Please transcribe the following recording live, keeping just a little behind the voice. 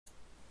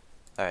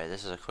Alright,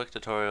 this is a quick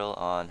tutorial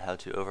on how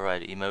to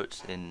override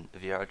emotes in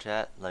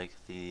VRChat, like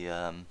the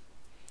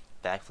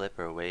backflip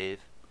or wave.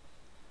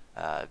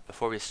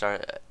 Before we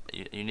start,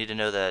 you need to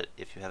know that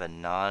if you have a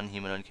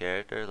non-humanoid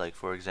character, like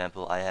for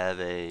example, I have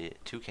a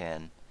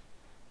toucan,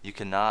 you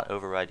cannot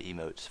override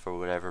emotes for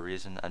whatever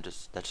reason.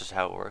 That's just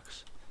how it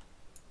works.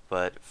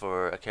 But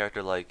for a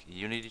character like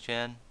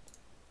Unity-chan,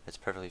 it's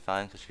perfectly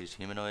fine because she's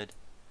humanoid.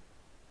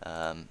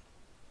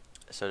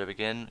 So to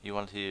begin, you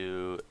want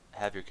to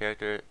have your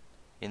character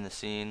in the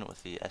scene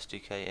with the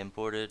SDK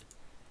imported.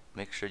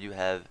 Make sure you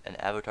have an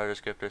avatar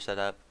descriptor set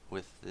up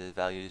with the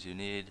values you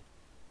need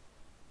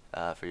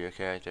for your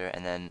character,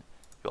 and then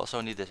you also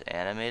need this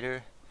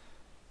animator.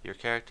 Your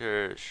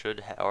character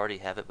should already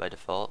have it by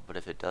default, but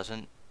if it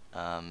doesn't,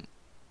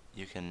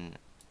 you can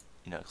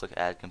click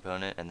add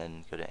component and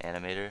then go to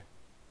animator,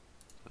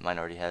 but mine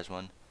already has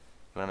one.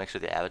 You want to make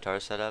sure the avatar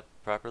is set up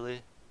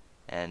properly,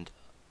 and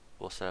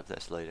we'll set up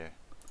this later.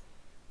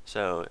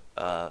 So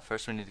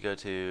first we need to go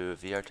to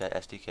VRChat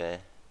SDK,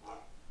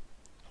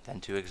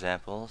 then to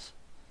examples,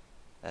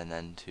 and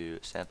then to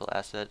sample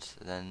assets,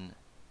 then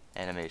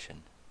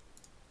animation.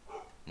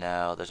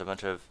 Now there's a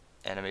bunch of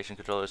animation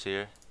controllers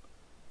here.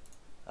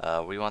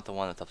 We want the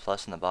one with the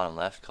plus in the bottom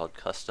left called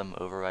custom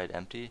override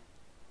empty.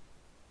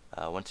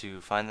 Once you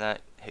find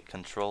that, hit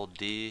Control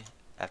D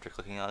after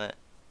clicking on it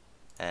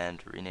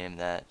and rename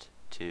that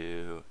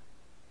to,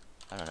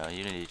 I don't know,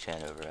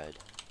 Unity-chan override.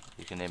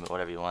 You can name it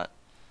whatever you want.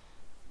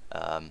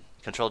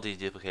 Control D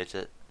duplicates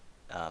it.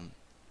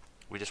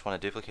 We just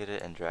want to duplicate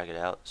it and drag it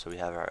out so we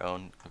have our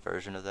own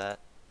version of that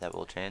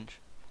will change,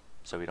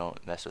 so we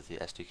don't mess with the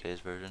SDK's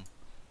version.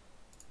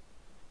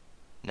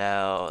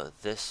 Now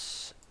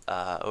this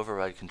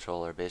override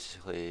controller,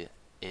 basically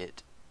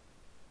it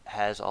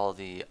has all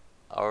the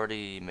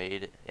already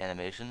made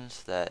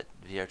animations that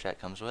VRChat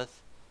comes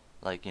with,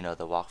 like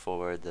the walk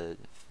forward, the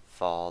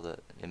fall, the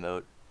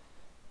emote.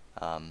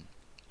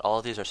 All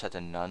of these are set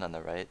to none on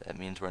the right. That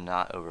means we're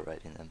not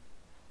overwriting them.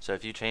 So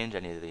if you change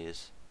any of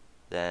these,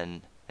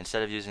 then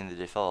instead of using the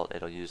default,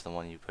 it'll use the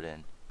one you put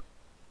in.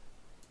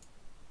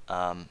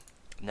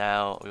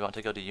 Now we want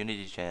to go to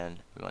Unity-chan.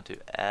 We want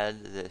to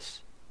add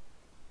this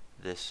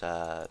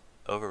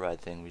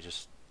override thing we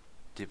just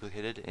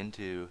duplicated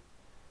into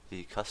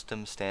the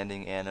custom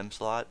standing anim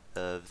slot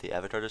of the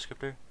avatar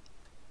descriptor,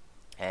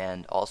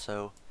 and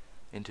also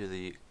into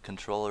the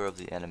controller of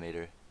the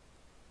animator.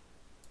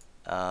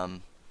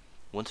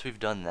 Once we've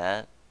done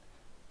that,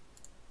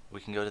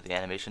 we can go to the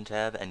animation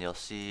tab and you'll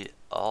see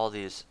all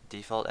these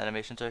default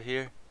animations are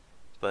here,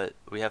 but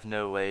we have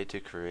no way to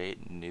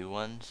create new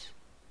ones.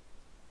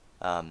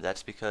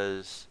 That's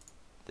because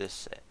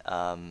this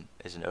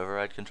is an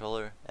override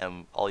controller,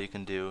 and all you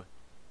can do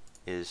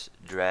is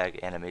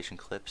drag animation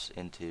clips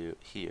into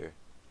here.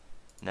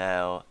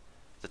 Now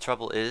the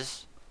trouble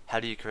is, how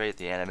do you create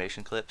the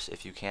animation clips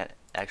if you can't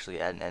actually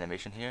add an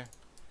animation here?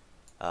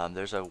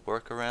 There's a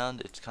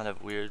workaround. It's kind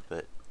of weird,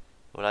 but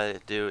what I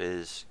do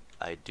is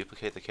I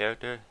duplicate the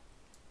character,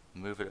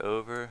 move it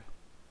over.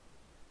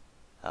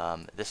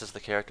 This is the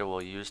character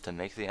we'll use to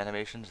make the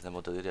animations, and then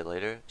we'll delete it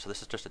later. So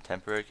this is just a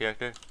temporary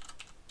character.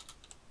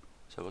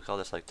 So we'll call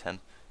this like temp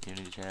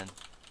Unity-chan,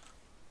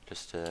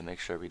 just to make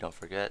sure we don't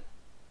forget.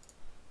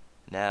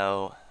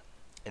 Now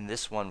in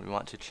this one we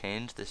want to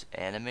change this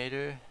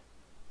animator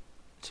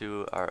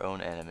to our own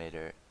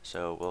animator.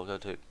 So we'll go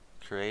to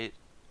create,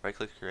 right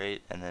click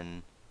create, and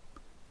then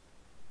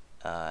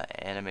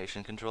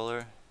animation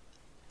controller,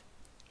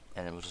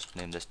 and then we'll just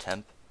name this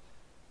temp,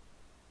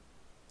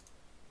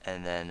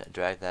 and then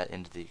drag that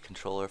into the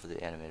controller for the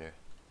animator.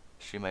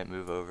 She might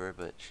move over,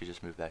 but she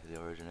just moved back to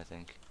the origin, I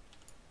think.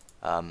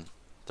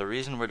 The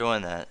reason we're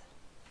doing that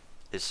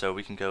is so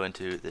we can go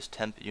into this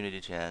temp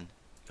Unity-chan,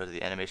 go to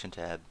the animation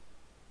tab,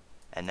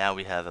 and now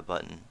we have a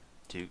button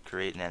to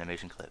create an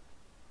animation clip.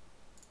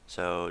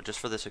 So just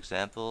for this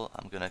example,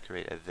 I'm gonna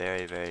create a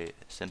very, very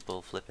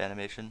simple flip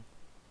animation.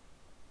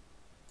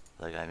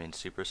 Like, I mean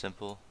super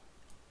simple.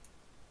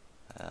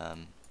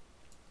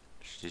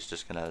 She's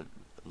just gonna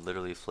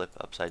literally flip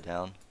upside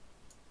down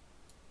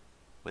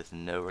with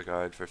no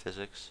regard for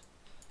physics.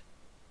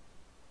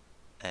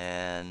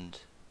 And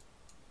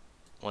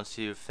once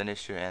you've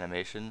finished your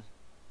animation,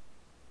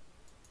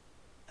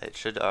 it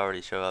should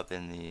already show up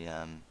in the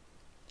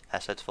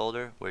assets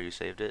folder where you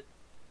saved it.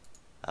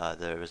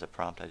 There was a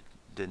prompt I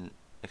didn't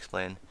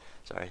explain,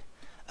 sorry.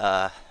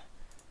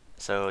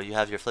 So you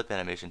have your flip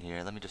animation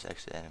here. Let me just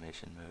exit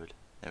animation mode.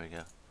 There we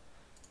go.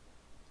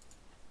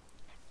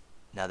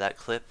 Now that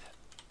clip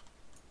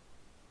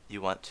you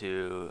want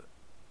to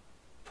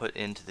put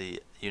into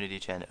the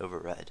Unity-chan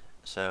override.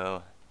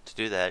 So to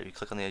do that, you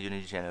click on the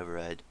Unity-chan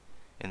override.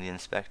 In the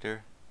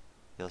inspector,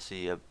 you'll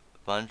see a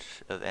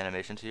bunch of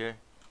animations here.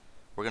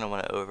 We're going to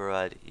want to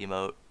override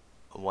emote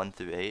 1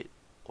 through 8,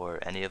 or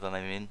any of them,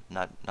 I mean,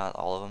 not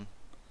all of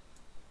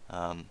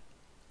them.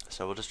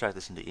 So we'll just drag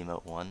this into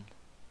emote 1.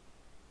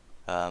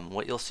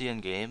 What you'll see in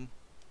game,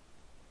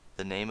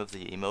 the name of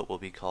the emote will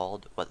be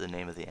called what the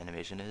name of the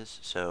animation is.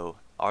 So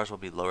ours will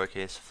be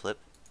lowercase flip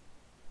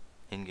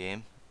in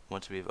game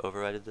once we've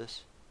overridden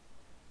this.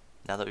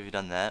 Now that we've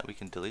done that, we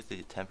can delete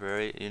the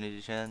temporary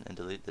UnityGen and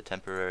delete the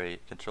temporary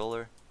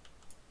controller.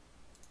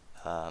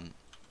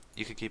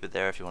 You could keep it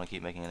there if you want to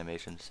keep making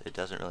animations. It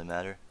doesn't really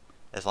matter.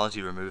 As long as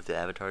you remove the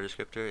avatar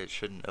descriptor, it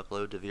shouldn't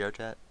upload to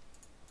VRChat.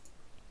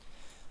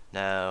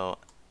 Now,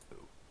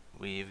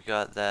 we've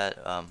got that.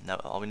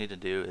 Now all we need to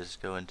do is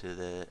go into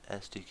the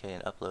SDK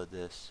and upload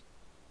this.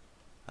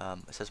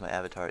 It says my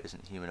avatar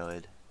isn't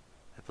humanoid.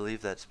 I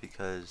believe that's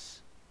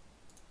because...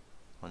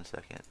 One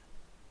second.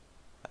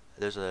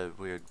 There's a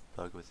weird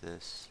bug with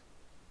this.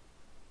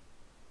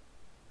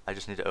 I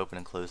just need to open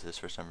and close this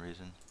for some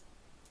reason.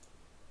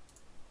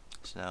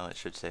 So now it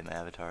should say my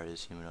avatar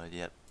is humanoid.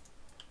 Yep.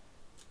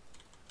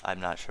 I'm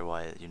not sure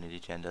why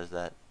UnityGen does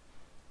that,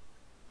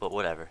 but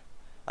whatever.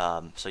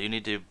 So you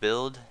need to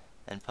build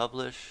and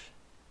publish,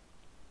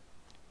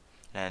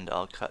 and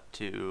I'll cut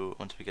to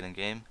once we get in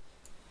game.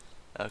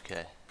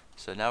 Okay,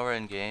 so now we're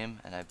in game,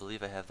 and I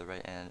believe I have the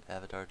right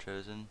avatar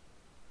chosen.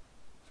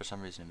 For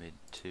some reason I made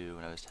 2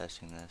 when I was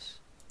testing this.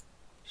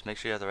 Just make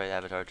sure you have the right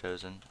avatar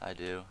chosen. I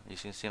do. You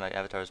can see my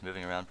avatar is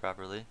moving around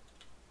properly.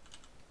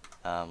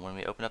 When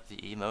we open up the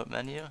emote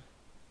menu,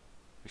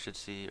 we should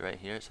see right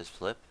here it says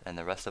flip, and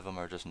the rest of them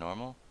are just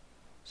normal.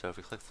 So if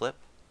we click flip,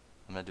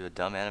 I'm going to do a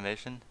dumb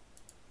animation.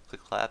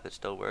 Click clap, it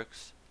still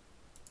works.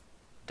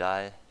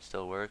 Die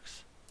still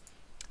works.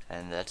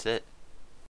 And that's it.